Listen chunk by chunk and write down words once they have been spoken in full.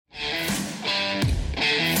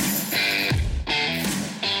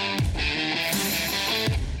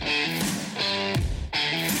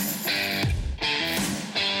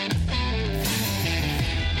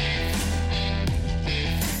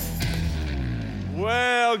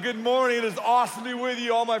Well, good morning. It is awesome to be with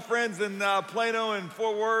you, all my friends in Plano and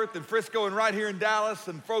Fort Worth and Frisco and right here in Dallas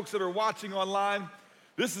and folks that are watching online.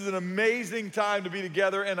 This is an amazing time to be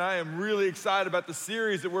together, and I am really excited about the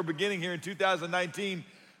series that we're beginning here in 2019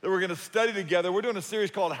 that we're going to study together. We're doing a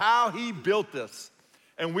series called How He Built This,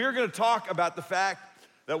 and we're going to talk about the fact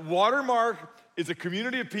that Watermark is a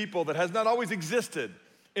community of people that has not always existed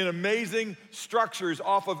in amazing structures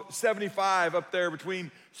off of 75 up there between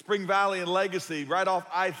Spring Valley and Legacy, right off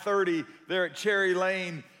I-30 there at Cherry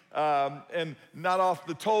Lane, and not off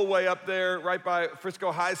the tollway up there right by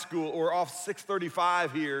Frisco High School or off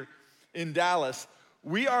 635 here in Dallas.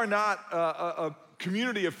 We are not a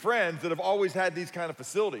community of friends that have always had these kind of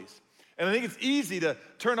facilities. And I think it's easy to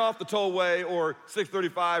turn off the tollway or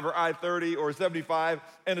 635 or I-30 or 75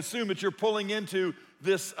 and assume that you're pulling into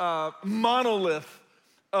this monolith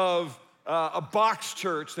of a box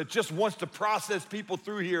church that just wants to process people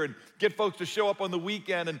through here and get folks to show up on the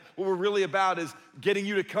weekend. And what we're really about is getting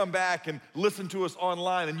you to come back and listen to us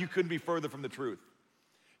online, and you couldn't be further from the truth.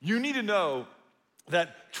 You need to know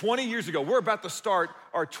that 20 years ago, we're about to start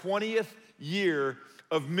our 20th year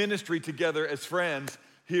of ministry together as friends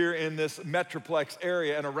here in this Metroplex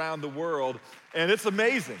area and around the world, and it's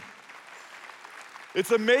amazing.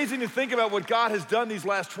 It's amazing to think about what God has done these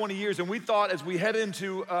last 20 years, and we thought as we head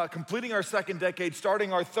into completing our second decade,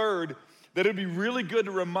 starting our third, that it'd be really good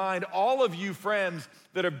to remind all of you friends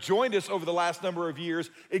that have joined us over the last number of years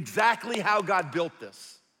exactly how God built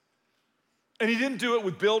this. And He didn't do it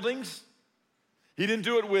with buildings. He didn't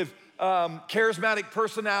do it with charismatic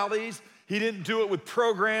personalities. He didn't do it with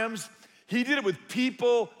programs. He did it with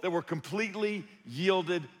people that were completely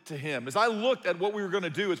yielded to Him. As I looked at what we were going to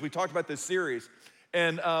do as we talked about this series,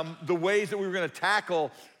 and the ways that we were going to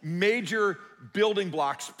tackle major building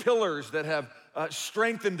blocks, pillars that have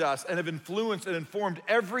strengthened us and have influenced and informed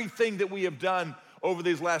everything that we have done over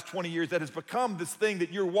these last 20 years that has become this thing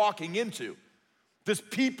that you're walking into, this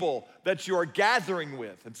people that you are gathering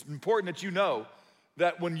with. It's important that you know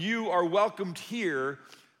that when you are welcomed here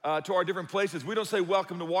to our different places, we don't say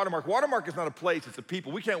welcome to Watermark. Watermark is not a place, it's a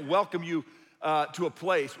people. We can't welcome you to a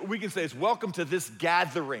place. What we can say is welcome to this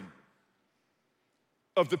gathering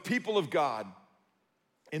of the people of God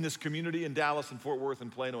in this community in Dallas and Fort Worth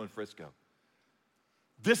and Plano and Frisco.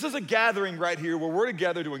 This is a gathering right here where we're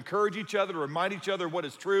together to encourage each other, to remind each other what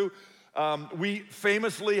is true. We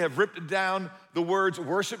famously have ripped down the words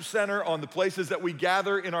worship center on the places that we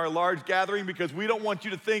gather in our large gathering because we don't want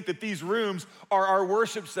you to think that these rooms are our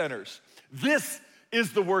worship centers. This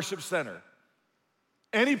is the worship center.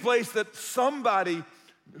 Any place that somebody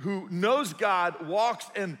who knows God walks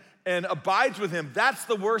and abides with Him, that's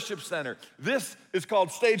the worship center. This is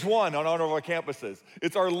called Stage 1 on one of our campuses.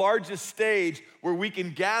 It's our largest stage where we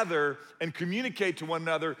can gather and communicate to one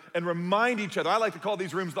another and remind each other. I like to call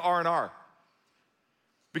these rooms the R&R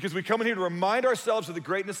because we come in here to remind ourselves of the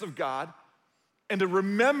greatness of God and to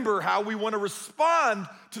remember how we want to respond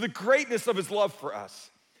to the greatness of His love for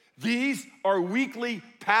us. These are weekly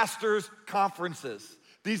pastors' conferences.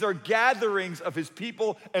 These are gatherings of His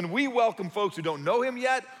people, and we welcome folks who don't know Him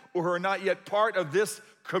yet or who are not yet part of this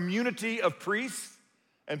community of priests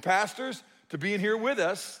and pastors to be in here with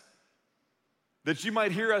us, that you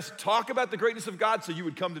might hear us talk about the greatness of God so you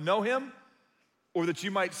would come to know Him, or that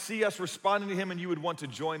you might see us responding to Him and you would want to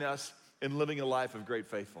join us in living a life of great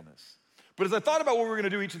faithfulness. But as I thought about what we were going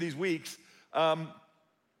to do each of these weeks,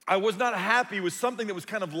 I was not happy with something that was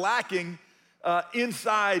kind of lacking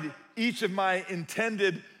inside each of my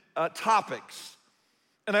intended topics.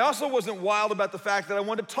 And I also wasn't wild about the fact that I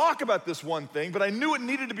wanted to talk about this one thing, but I knew it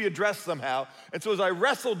needed to be addressed somehow. And so as I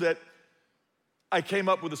wrestled it, I came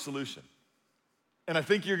up with a solution. And I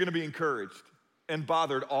think you're gonna be encouraged and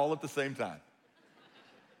bothered all at the same time.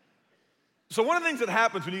 So one of the things that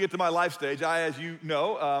happens when you get to my life stage, as you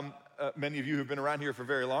know, many of you who've been around here for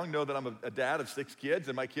very long know that I'm a dad of 6 kids,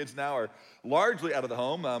 and my kids now are largely out of the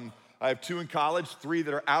home. I have 2 in college, 3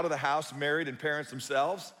 that are out of the house, married and parents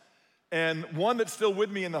themselves, and one that's still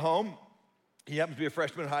with me in the home. He happens to be a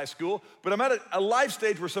freshman in high school, but I'm at a life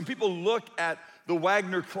stage where some people look at the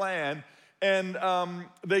Wagner clan and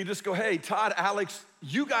they just go, hey, Todd, Alex,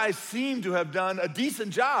 you guys seem to have done a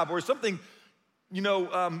decent job, or something,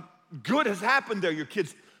 good has happened there. Your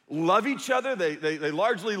kids love each other. They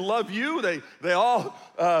largely love you. They all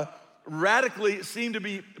radically seem to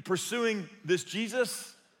be pursuing this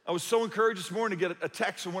Jesus. I was so encouraged this morning to get a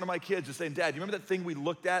text from one of my kids just saying, Dad, you remember that thing we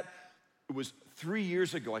looked at? It was 3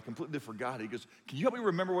 years ago. I completely forgot it. He goes, can you help me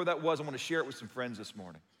remember where that was? I want to share it with some friends this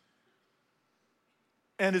morning.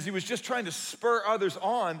 And as he was just trying to spur others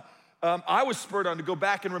on, I was spurred on to go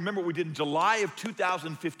back and remember what we did in July of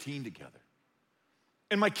 2015 together.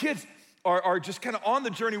 And my kids are just kind of on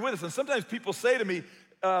the journey with us. And sometimes people say to me,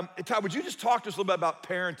 Todd, would you just talk to us a little bit about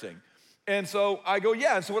parenting? And so I go,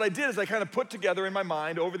 yeah. And so what I did is I kind of put together in my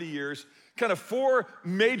mind over the years kind of 4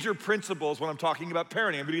 major principles when I'm talking about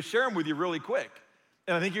parenting. I'm going to share them with you really quick.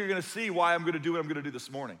 And I think you're going to see why I'm going to do what I'm going to do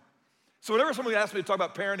this morning. So whenever somebody asks me to talk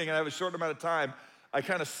about parenting and I have a short amount of time, I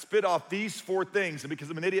kind of spit off these 4 things. And because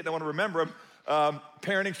I'm an idiot and I want to remember them,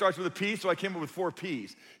 parenting starts with a P, so I came up with 4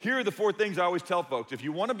 Ps. Here are the 4 things I always tell folks. If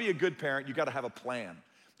you want to be a good parent, you got to have a plan.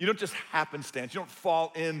 You don't just happenstance. You don't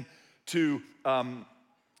fall into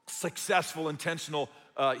successful, intentional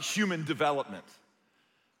human development.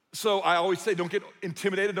 So I always say, don't get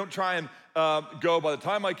intimidated. Don't try and go, by the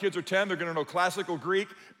time my kids are 10, they're gonna know classical Greek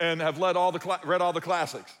and have read all the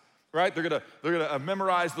classics, right? They're gonna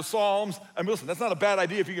memorize the Psalms. I mean, listen, that's not a bad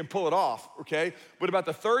idea if you can pull it off, okay? But about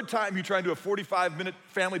the 3rd time you try and do a 45-minute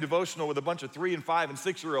family devotional with a bunch of 3 and 5 and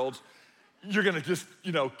 6-year-olds, you're gonna just,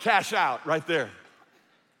 cash out right there.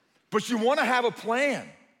 But you wanna have a plan,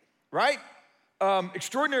 right?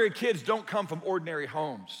 Extraordinary kids don't come from ordinary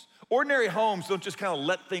homes. Ordinary homes don't just kind of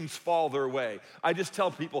let things fall their way. I just tell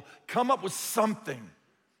people, come up with something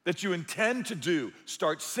that you intend to do.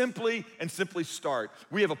 Start simply and simply start.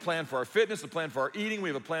 We have a plan for our fitness, a plan for our eating. We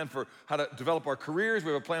have a plan for how to develop our careers.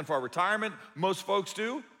 We have a plan for our retirement. Most folks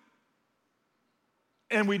do.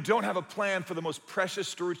 And we don't have a plan for the most precious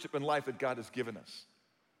stewardship in life that God has given us.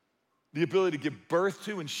 The ability to give birth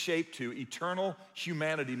to and shape to eternal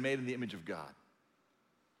humanity made in the image of God.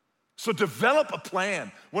 So develop a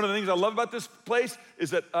plan. One of the things I love about this place is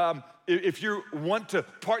that if you want to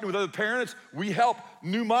partner with other parents, we help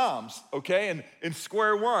new moms, okay? And in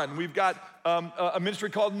Square One, we've got a ministry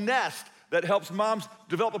called Nest that helps moms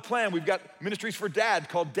develop a plan. We've got ministries for dad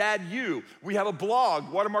called Dad U. We have a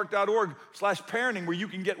blog, watermark.org/parenting, where you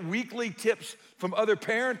can get weekly tips from other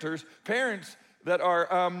parents that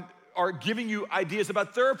are giving you ideas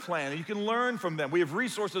about their plan, and you can learn from them. We have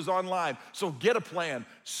resources online, so get a plan.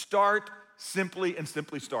 Start simply and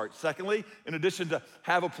simply start. Secondly, in addition to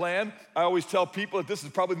have a plan, I always tell people that this is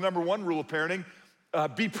probably the number 1 rule of parenting,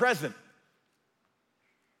 be present.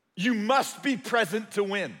 You must be present to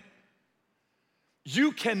win.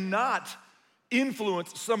 You cannot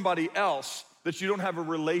influence somebody else that you don't have a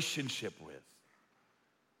relationship with,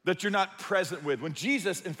 that you're not present with. When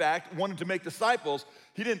Jesus, in fact, wanted to make disciples,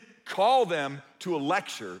 he didn't call them to a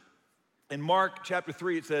lecture. In Mark chapter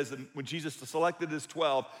 3, it says, and when Jesus selected his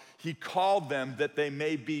 12, he called them that they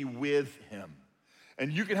may be with him.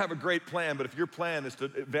 And you can have a great plan, but if your plan is to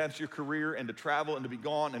advance your career and to travel and to be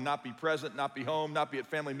gone and not be present, not be home, not be at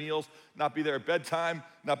family meals, not be there at bedtime,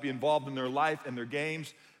 not be involved in their life and their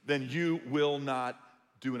games, then you will not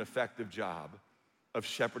do an effective job of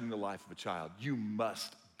shepherding the life of a child. You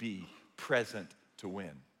must be present to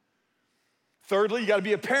win. Thirdly, you gotta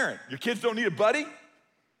be a parent. Your kids don't need a buddy.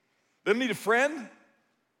 They don't need a friend.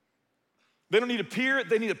 They don't need a peer,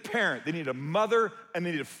 they need a parent. They need a mother and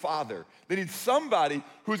they need a father. They need somebody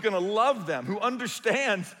who's gonna love them, who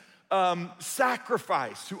understands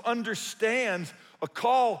sacrifice, who understands a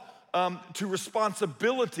call to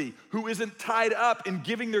responsibility, who isn't tied up in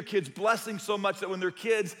giving their kids blessings so much that when their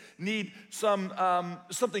kids need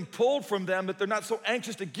something pulled from them, that they're not so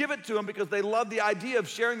anxious to give it to them because they love the idea of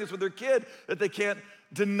sharing this with their kid that they can't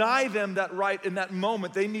deny them that right in that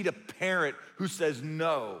moment. They need a parent who says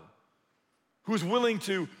no, who's willing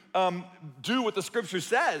to do what the scripture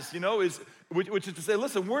says, which is to say,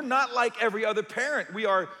 listen, we're not like every other parent. We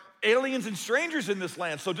are aliens and strangers in this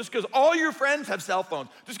land. So just because all your friends have cell phones,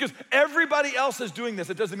 just because everybody else is doing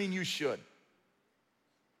this, it doesn't mean you should.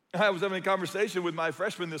 I was having a conversation with my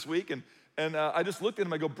freshman this week, and I just looked at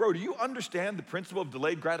him, I go, bro, do you understand the principle of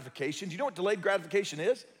delayed gratification? Do you know what delayed gratification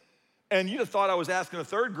is? And you'd have thought I was asking a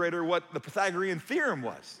 3rd grader what the Pythagorean theorem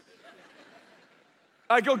was.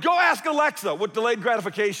 I go ask Alexa what delayed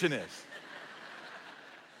gratification is.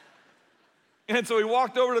 And so he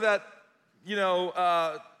walked over to that,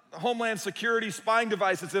 Homeland Security spying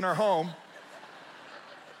device that's in our home.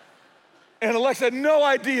 And Alexa had no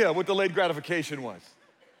idea what delayed gratification was.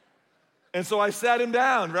 And so I sat him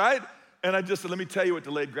down, right? And I just said, let me tell you what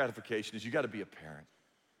delayed gratification is. You gotta be a parent.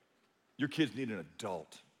 Your kids need an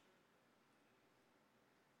adult.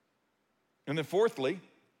 And then fourthly,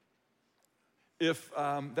 if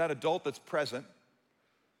that adult that's present,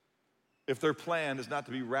 if their plan is not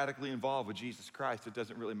to be radically involved with Jesus Christ, it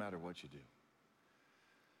doesn't really matter what you do.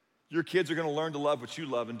 Your kids are gonna learn to love what you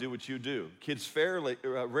love and do what you do. Kids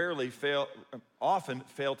often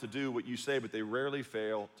fail to do what you say, but they rarely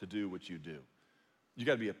fail to do what you do. You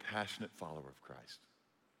gotta be a passionate follower of Christ.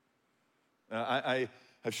 I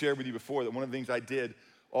have shared with you before that one of the things I did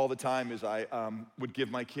all the time is I would give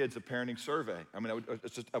my kids a parenting survey. I mean,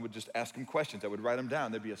 I would just ask them questions. I would write them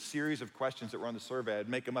down. There'd be a series of questions that were on the survey. I'd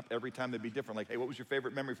make them up every time. They'd be different. Like, hey, what was your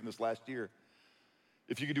favorite memory from this last year?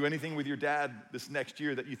 If you could do anything with your dad this next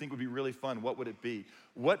year that you think would be really fun, what would it be?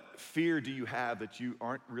 What fear do you have that you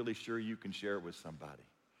aren't really sure you can share with somebody?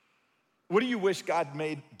 What do you wish God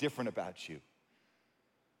made different about you?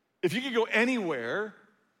 If you could go anywhere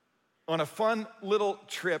on a fun little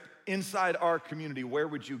trip inside our community, where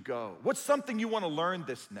would you go? What's something you want to learn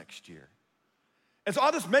this next year? And so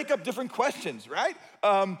I'll just make up different questions, right?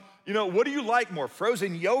 What do you like more?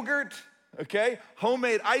 Frozen yogurt, okay?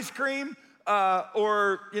 Homemade ice cream,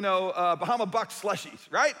 or Bahama Bucks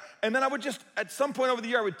slushies, right? And then I would just, at some point over the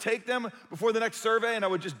year, I would take them before the next survey and I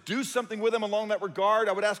would just do something with them along that regard.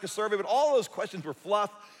 I would ask a survey, but all those questions were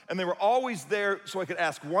fluff and they were always there so I could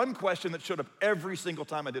ask one question that showed up every single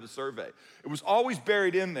time I did a survey. It was always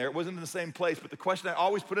buried in there. It wasn't in the same place, but the question I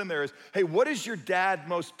always put in there is, hey, what is your dad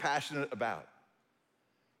most passionate about?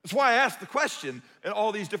 That's why I asked the question and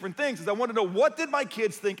all these different things, is I want to know, what did my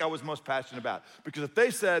kids think I was most passionate about? Because if they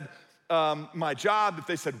said, my job, if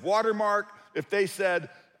they said Watermark, if they said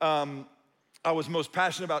I was most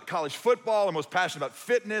passionate about college football, I'm most passionate about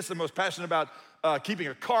fitness, I'm most passionate about keeping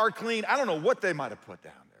a car clean, I don't know what they might have put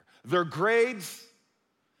down there. Their grades,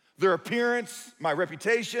 their appearance, my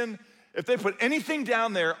reputation, if they put anything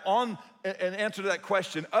down there on an answer to that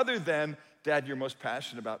question other than, Dad, you're most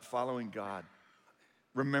passionate about following God,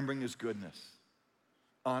 remembering his goodness,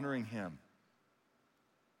 honoring him,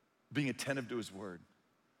 being attentive to his word,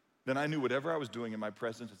 then I knew whatever I was doing in my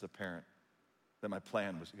presence as a parent, that my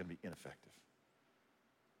plan was gonna be ineffective.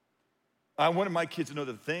 I wanted my kids to know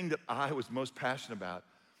the thing that I was most passionate about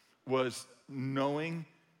was knowing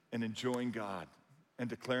and enjoying God and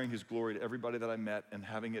declaring his glory to everybody that I met and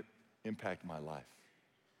having it impact my life.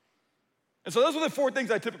 And so those are the 4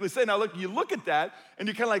 things I typically say. Now look, you look at that and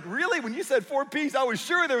you're kind of like, really? When you said 4 P's, I was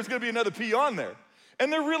sure there was gonna be another P on there.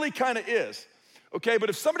 And there really kind of is, okay?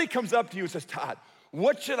 But if somebody comes up to you and says, Todd,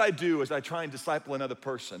 what should I do as I try and disciple another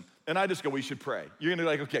person? And I just go, we should pray. You're gonna be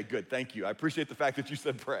like, okay, good, thank you. I appreciate the fact that you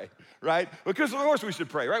said pray, right? Because of course we should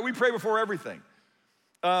pray, right? We pray before everything.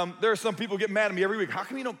 There are some people who get mad at me every week. How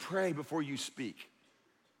come you don't pray before you speak?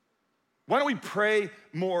 Why don't we pray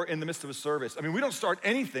more in the midst of a service? I mean, we don't start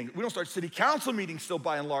anything. We don't start city council meetings still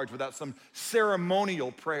by and large without some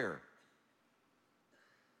ceremonial prayer.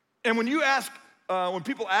 And when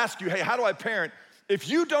people ask you, hey, how do I parent? If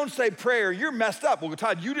you don't say prayer, you're messed up. Well,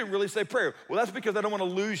 Todd, you didn't really say prayer. Well, that's because I don't want to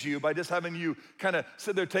lose you by just having you kind of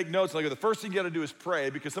sit there, take notes. And I go, the first thing you got to do is pray,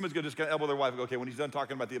 because somebody's going to just kind of elbow their wife and go, okay, when he's done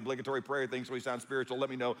talking about the obligatory prayer thing so he sounds spiritual, let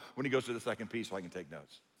me know when he goes to the second piece so I can take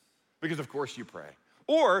notes. Because of course you pray.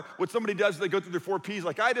 Or what somebody does is they go through their 4 Ps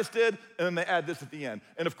like I just did, and then they add this at the end.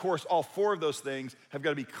 And of course, all 4 of those things have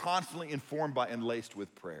got to be constantly informed by and laced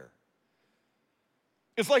with prayer.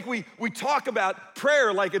 It's like we talk about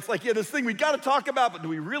prayer like it's like, yeah, this thing we got to talk about, but do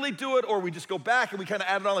we really do it? Or we just go back and we kind of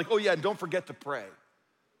add it on like, oh yeah, and don't forget to pray.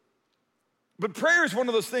 But prayer is one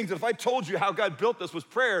of those things that if I told you how God built this was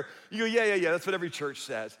prayer, you go, yeah, that's what every church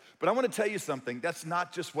says. But I want to tell you something, that's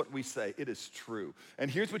not just what we say, it is true.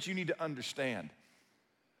 And here's what you need to understand.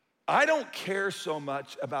 I don't care so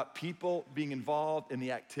much about people being involved in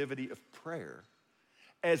the activity of prayer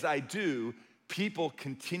as I do people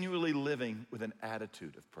continually living with an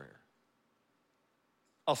attitude of prayer.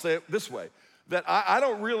 I'll say it this way, that I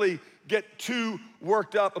don't really get too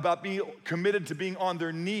worked up about being committed to being on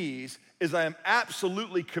their knees, as I am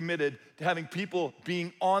absolutely committed to having people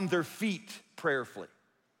being on their feet prayerfully.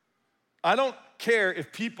 I don't care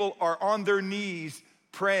if people are on their knees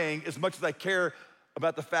praying as much as I care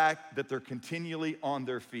about the fact that they're continually on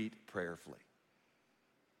their feet prayerfully.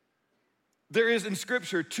 There is in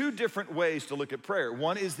Scripture 2 different ways to look at prayer.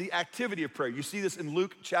 One is the activity of prayer. You see this in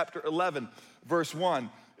Luke chapter 11, verse 1.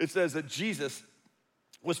 It says that Jesus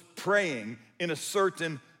was praying in a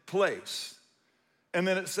certain place. And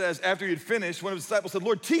then it says, after he had finished, one of his disciples said,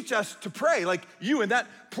 Lord, teach us to pray. Like you in that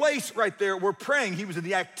place right there, we're praying. He was in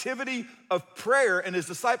the activity of prayer, and his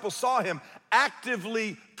disciples saw him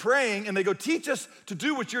actively praying, and they go, teach us to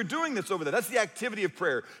do what you're doing that's over there. That's the activity of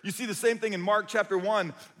prayer. You see the same thing in Mark chapter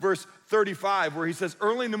 1, verse 35, where he says,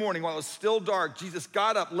 early in the morning, while it was still dark, Jesus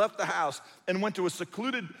got up, left the house, and went to a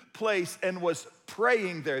secluded place and was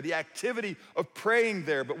praying there, the activity of praying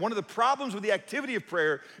there. But one of the problems with the activity of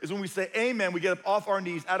prayer is when we say amen, we get up off our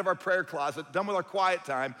knees, out of our prayer closet, done with our quiet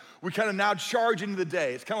time, we kind of now charge into the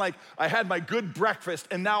day. It's kind of like I had my good breakfast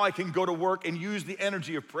and now I can go to work and use the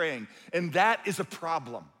energy of praying. And that is a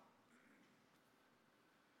problem.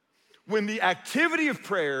 when the activity of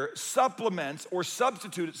prayer supplements or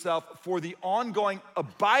substitutes itself for the ongoing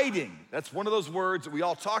abiding. That's one of those words that we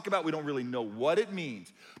all talk about. We don't really know what it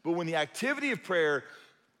means. But when the activity of prayer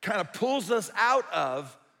kind of pulls us out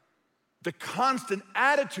of the constant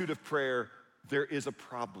attitude of prayer, there is a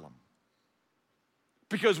problem.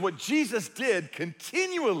 Because what Jesus did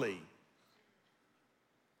continually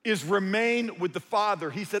is remain with the Father.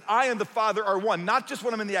 He said, I and the Father are one. Not just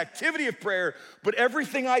when I'm in the activity of prayer, but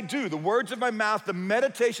everything I do, the words of my mouth, the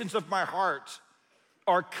meditations of my heart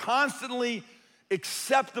are constantly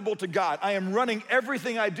acceptable to God. I am running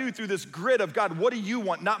everything I do through this grid of God, what do you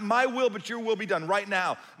want? Not my will, but your will be done right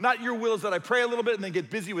now. Not your will is that I pray a little bit and then get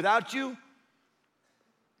busy without you,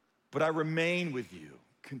 but I remain with you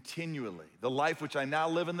continually. The life which I now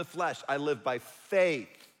live in the flesh, I live by faith.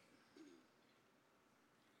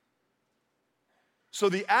 So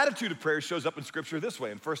the attitude of prayer shows up in Scripture this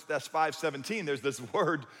way. In 1 Thess 5:17, there's this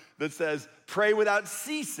word that says, pray without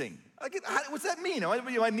ceasing. What's that mean? Am I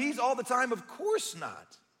on my knees all the time? Of course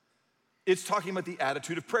not. It's talking about the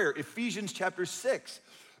attitude of prayer. Ephesians chapter 6,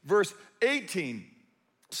 verse 18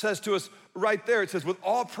 says to us right there, it says, with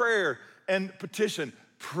all prayer and petition,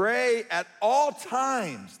 pray at all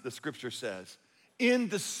times, the Scripture says, in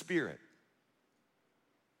the Spirit.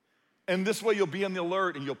 And this way you'll be on the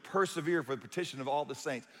alert and you'll persevere for the petition of all the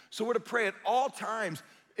saints. So we're to pray at all times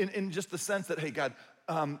in just the sense that, hey, God,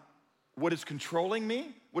 what is controlling me,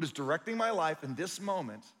 what is directing my life in this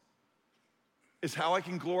moment is how I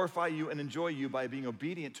can glorify you and enjoy you by being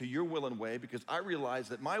obedient to your will and way, because I realize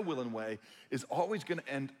that my will and way is always gonna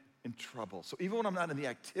end in trouble. So even when I'm not in the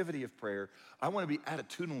activity of prayer, I wanna be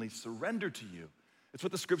attitudinally surrendered to you. It's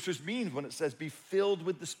what the Scriptures mean when it says be filled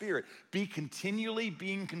with the Spirit. Be continually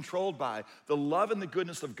being controlled by the love and the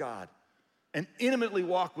goodness of God and intimately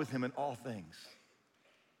walk with him in all things.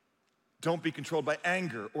 Don't be controlled by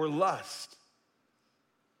anger or lust,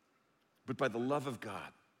 but by the love of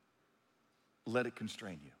God. Let it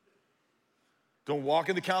constrain you. Don't walk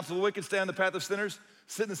in the counsel of the wicked, stay on the path of sinners,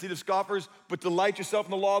 sit in the seat of scoffers, but delight yourself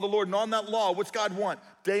in the law of the Lord. And on that law, what's God want?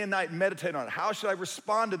 Day and night, meditate on it. How should I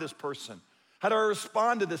respond to this person? How do I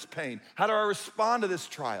respond to this pain? How do I respond to this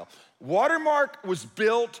trial? Watermark was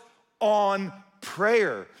built on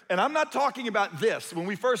prayer. And I'm not talking about this. When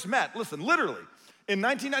we first met, listen, literally, in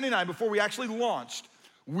 1999, before we actually launched,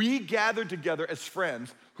 we gathered together as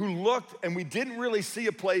friends who looked and we didn't really see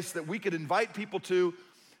a place that we could invite people to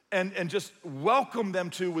and just welcome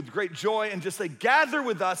them to with great joy and just say, gather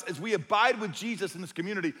with us as we abide with Jesus in this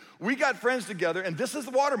community. We got friends together, and this is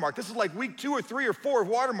the Watermark. This is like week 2 or 3 or 4 of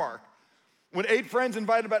Watermark. When 8 friends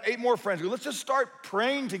invited about 8 more friends, let's just start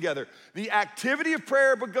praying together. The activity of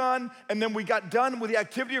prayer begun, and then we got done with the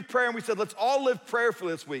activity of prayer, and we said, let's all live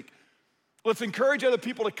prayerfully this week. Let's encourage other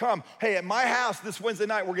people to come. Hey, at my house this Wednesday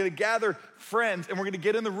night, we're gonna gather friends, and we're gonna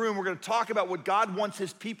get in the room. We're gonna talk about what God wants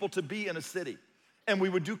his people to be in a city. And we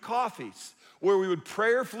would do coffees where we would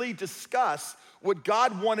prayerfully discuss what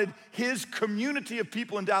God wanted his community of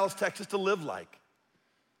people in Dallas, Texas to live like.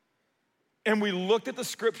 And we looked at the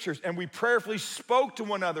Scriptures and we prayerfully spoke to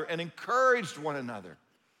one another and encouraged one another.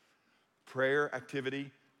 Prayer,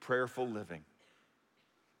 activity, prayerful living.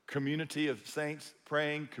 Community of saints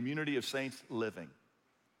praying, community of saints living.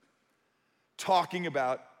 Talking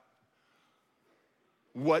about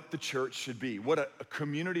what the church should be, what a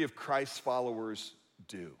community of Christ's followers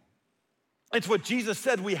do. It's what Jesus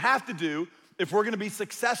said we have to do if we're gonna be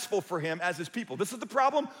successful for him as his people. This is the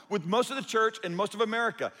problem with most of the church and most of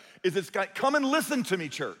America, is it's got, come and listen to me,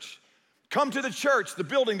 church. Come to the church, the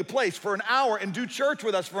building, the place for an hour and do church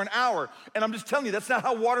with us for an hour. And I'm just telling you, that's not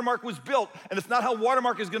how Watermark was built, and it's not how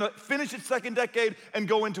Watermark is gonna finish its 2nd decade and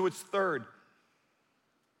go into its 3rd.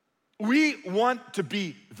 We want to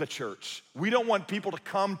be the church. We don't want people to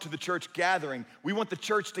come to the church gathering. We want the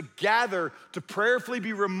church to gather to prayerfully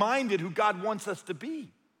be reminded who God wants us to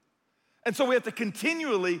be. And so we have to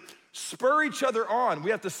continually spur each other on. We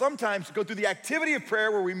have to sometimes go through the activity of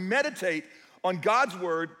prayer where we meditate on God's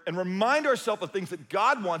word and remind ourselves of things that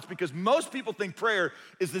God wants, because most people think prayer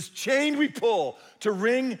is this chain we pull to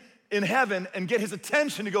ring in heaven and get his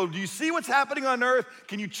attention to go, do you see what's happening on earth?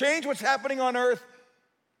 Can you change what's happening on earth?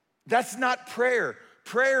 That's not prayer.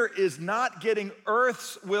 Prayer is not getting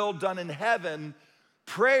earth's will done in heaven.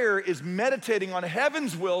 Prayer is meditating on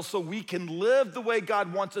heaven's will so we can live the way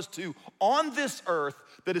God wants us to on this earth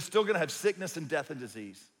that is still gonna have sickness and death and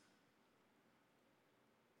disease.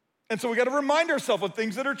 And so we gotta remind ourselves of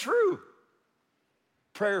things that are true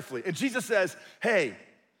prayerfully. And Jesus says, hey,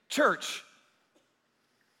 church,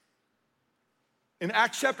 in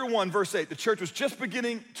Acts chapter 1, verse 8, the church was just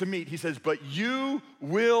beginning to meet. He says, but you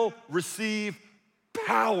will receive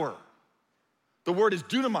power The word is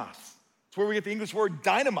dunamis. It's where we get the English word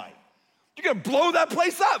dynamite. You're gonna blow that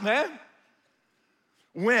place up, man.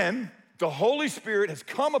 When the Holy Spirit has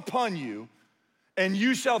come upon you, and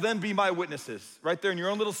you shall then be my witnesses, right there in your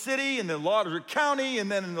own little city, in the larger county,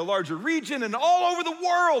 and then in the larger region, and all over the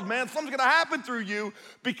world, man. Something's gonna happen through you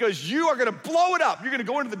because you are gonna blow it up. You're gonna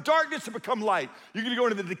go into the darkness and become light. You're gonna go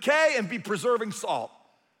into the decay and be preserving salt.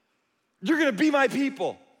 You're gonna be my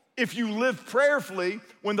people if you live prayerfully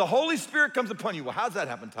when the Holy Spirit comes upon you. Well, how does that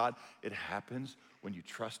happen, Todd? It happens when you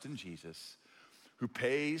trust in Jesus, who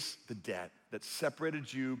pays the debt that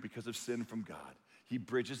separated you because of sin from God. He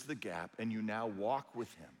bridges the gap, and you now walk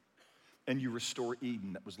with him. And you restore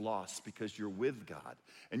Eden that was lost because you're with God.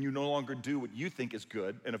 And you no longer do what you think is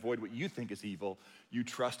good and avoid what you think is evil. You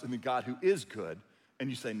trust in the God who is good, and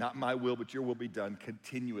you say, not my will, but your will be done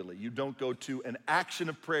continually. You don't go to an action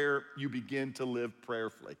of prayer, you begin to live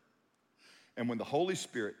prayerfully. And when the Holy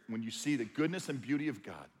Spirit, when you see the goodness and beauty of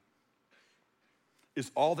God is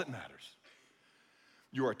all that matters,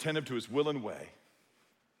 you are attentive to his will and way,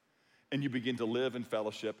 and you begin to live in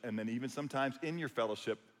fellowship, and then even sometimes in your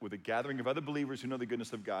fellowship with a gathering of other believers who know the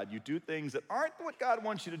goodness of God, you do things that aren't what God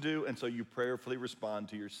wants you to do, and so you prayerfully respond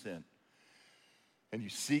to your sin. And you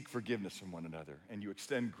seek forgiveness from one another, and you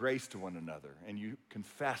extend grace to one another, and you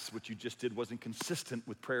confess what you just did wasn't consistent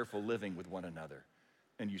with prayerful living with one another,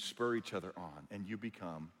 and you spur each other on, and you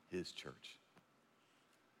become his church.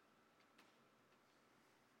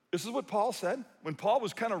 This is what Paul said. When Paul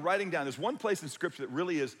was kind of writing down, there's one place in Scripture that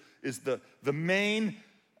really is the main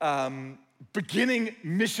beginning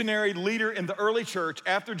missionary leader in the early church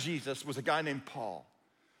after Jesus was a guy named Paul.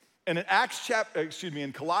 And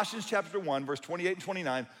in Colossians chapter 1, verse 28 and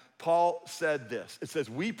 29, Paul said this. It says,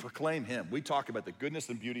 we proclaim him. We talk about the goodness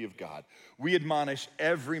and beauty of God. We admonish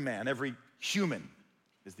every man, every human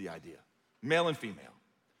is the idea, male and female.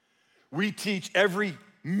 We teach every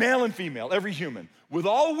male and female, every human, with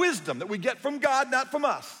all wisdom that we get from God, not from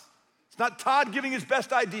us. It's not Todd giving his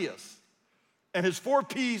best ideas. And his 4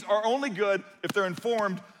 P's are only good if they're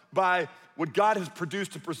informed by what God has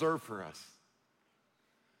produced to preserve for us.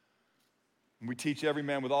 And we teach every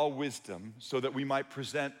man with all wisdom so that we might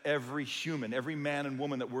present every human, every man and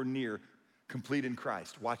woman that we're near, complete in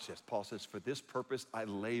Christ. Watch this. Paul says, for this purpose I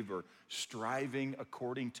labor, striving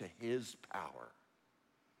according to his power.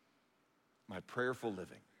 My prayerful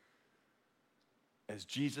living. As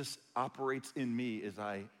Jesus operates in me as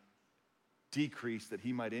I decrease that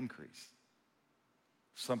he might increase,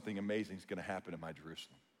 something amazing is going to happen in my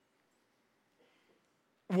Jerusalem.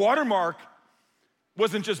 Watermark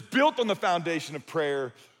wasn't just built on the foundation of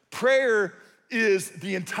prayer. Prayer is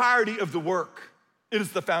the entirety of the work. It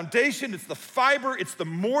is the foundation, it's the fiber, it's the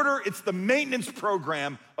mortar, it's the maintenance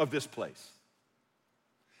program of this place.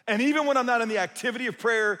 And even when I'm not in the activity of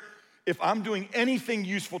prayer, if I'm doing anything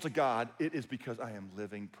useful to God, it is because I am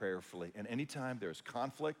living prayerfully. And anytime there's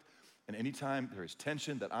conflict and anytime there is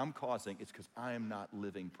tension that I'm causing, it's because I am not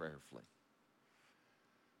living prayerfully.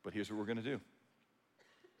 But here's what we're gonna do.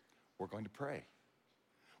 We're going to pray.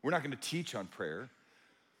 We're not gonna teach on prayer.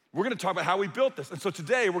 We're gonna talk about how we built this. And so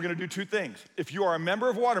today we're gonna do 2 things. If you are a member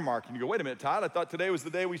of Watermark, and you go, wait a minute, Todd, I thought today was the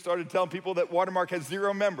day we started telling people that Watermark has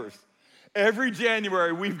 0 members. Every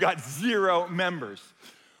January, we've got 0 members.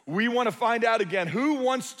 We want to find out again who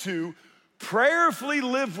wants to prayerfully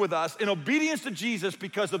live with us in obedience to Jesus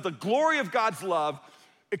because of the glory of God's love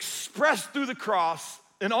expressed through the cross.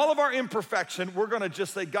 In all of our imperfection, we're going to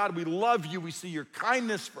just say, God, we love you. We see your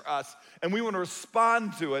kindness for us, and we want to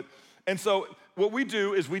respond to it. And so what we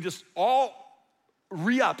do is we just all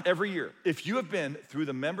re-up every year. If you have been through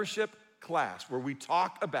the membership class where we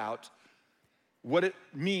talk about what it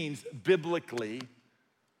means biblically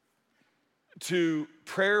to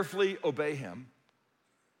prayerfully obey him,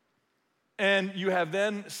 and you have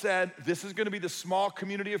then said, this is gonna be the small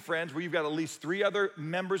community of friends where you've got at least 3 other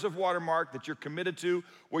members of Watermark that you're committed to,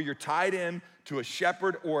 where you're tied in to a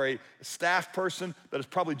shepherd or a staff person that is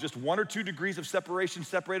probably just 1 or 2 degrees of separation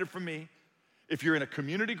separated from me. If you're in a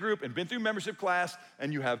community group and been through membership class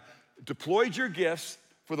and you have deployed your gifts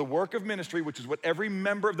for the work of ministry, which is what every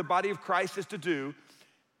member of the body of Christ is to do,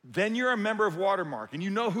 then you're a member of Watermark and you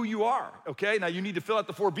know who you are, okay? Now you need to fill out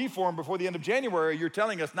the 4B form before the end of January. You're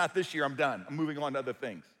telling us, not this year, I'm done. I'm moving on to other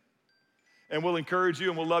things. And we'll encourage you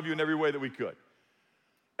and we'll love you in every way that we could.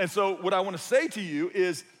 And so what I want to say to you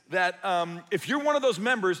is that if you're one of those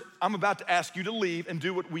members, I'm about to ask you to leave and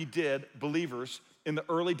do what we did, believers, in the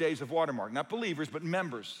early days of Watermark. Not believers, but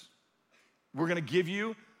members. We're gonna give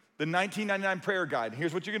you the 1999 prayer guide. And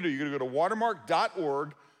here's what you're gonna do. You're gonna go to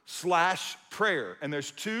watermark.org/prayer. And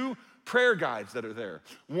there's 2 prayer guides that are there.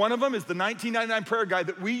 One of them is the 1999 prayer guide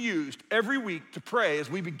that we used every week to pray as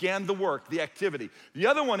we began the work, the activity. The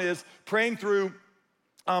other one is praying through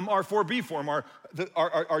our 4B form,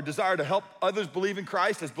 our desire to help others believe in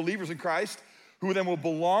Christ as believers in Christ, who then will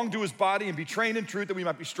belong to his body and be trained in truth that we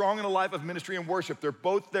might be strong in a life of ministry and worship. They're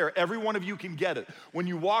both there. Every one of you can get it. When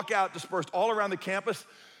you walk out dispersed all around the campus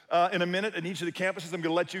in a minute at each of the campuses, I'm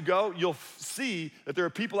gonna let you go, you'll see that there are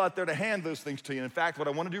people out there to hand those things to you. And in fact, what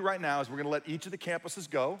I wanna do right now is we're gonna let each of the campuses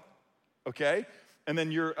go, okay? And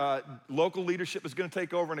then your local leadership is gonna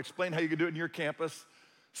take over and explain how you can do it in your campus.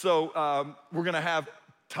 So we're gonna have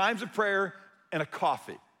times of prayer and a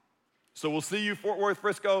coffee. So we'll see you, Fort Worth,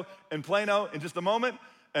 Frisco, and Plano in just a moment.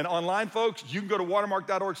 And online, folks, you can go to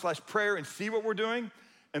watermark.org/prayer and see what we're doing.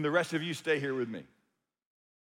 And the rest of you stay here with me.